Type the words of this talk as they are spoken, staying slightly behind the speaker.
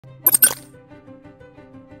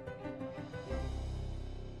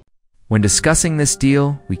When discussing this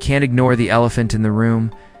deal, we can't ignore the elephant in the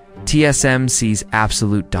room: TSMC's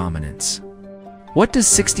absolute dominance. What does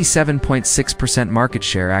 67.6% market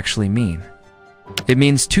share actually mean? It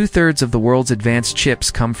means 2/3 of the world's advanced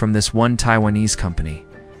chips come from this one Taiwanese company.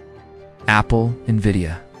 Apple,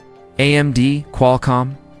 Nvidia, AMD,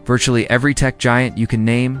 Qualcomm, virtually every tech giant you can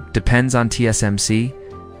name depends on TSMC,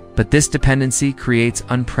 but this dependency creates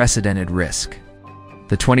unprecedented risk.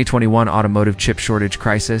 The 2021 automotive chip shortage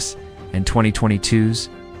crisis and 2022's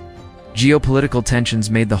geopolitical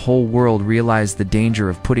tensions made the whole world realize the danger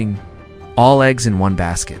of putting all eggs in one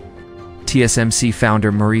basket. TSMC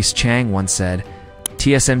founder Maurice Chang once said,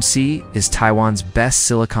 "TSMC is Taiwan's best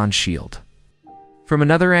silicon shield." From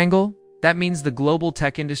another angle, that means the global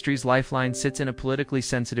tech industry's lifeline sits in a politically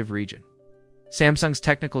sensitive region. Samsung's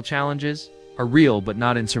technical challenges are real but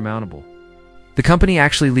not insurmountable. The company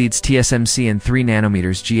actually leads TSMC in 3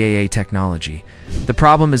 nanometers GAA technology. The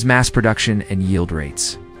problem is mass production and yield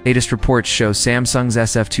rates. Latest reports show Samsung's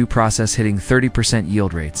SF2 process hitting 30%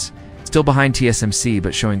 yield rates, still behind TSMC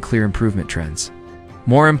but showing clear improvement trends.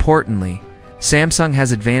 More importantly, Samsung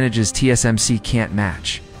has advantages TSMC can't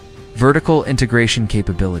match: vertical integration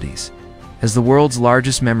capabilities. As the world's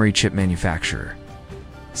largest memory chip manufacturer,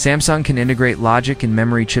 Samsung can integrate logic and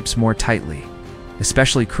memory chips more tightly,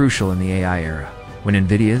 especially crucial in the AI era, when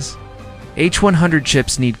NVIDIA's H100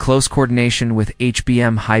 chips need close coordination with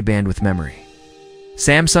HBM high-bandwidth memory.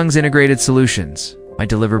 Samsung's integrated solutions might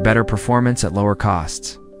deliver better performance at lower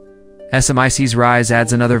costs. SMIC's rise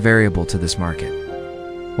adds another variable to this market.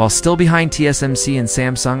 While still behind TSMC and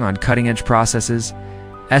Samsung on cutting-edge processes,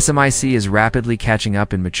 SMIC is rapidly catching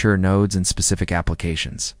up in mature nodes and specific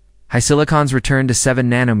applications. HiSilicon's return to 7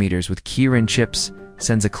 nanometers with Kirin chips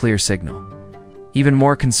sends a clear signal. Even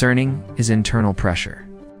more concerning is internal pressure.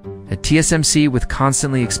 At TSMC, with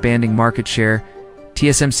constantly expanding market share,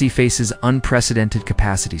 TSMC faces unprecedented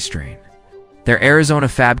capacity strain. Their Arizona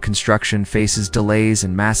fab construction faces delays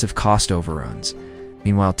and massive cost overruns.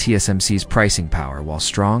 Meanwhile, TSMC's pricing power, while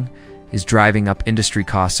strong, is driving up industry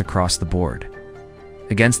costs across the board.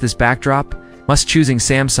 Against this backdrop, Musk choosing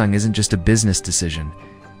Samsung isn't just a business decision.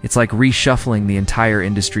 It's like reshuffling the entire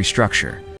industry structure.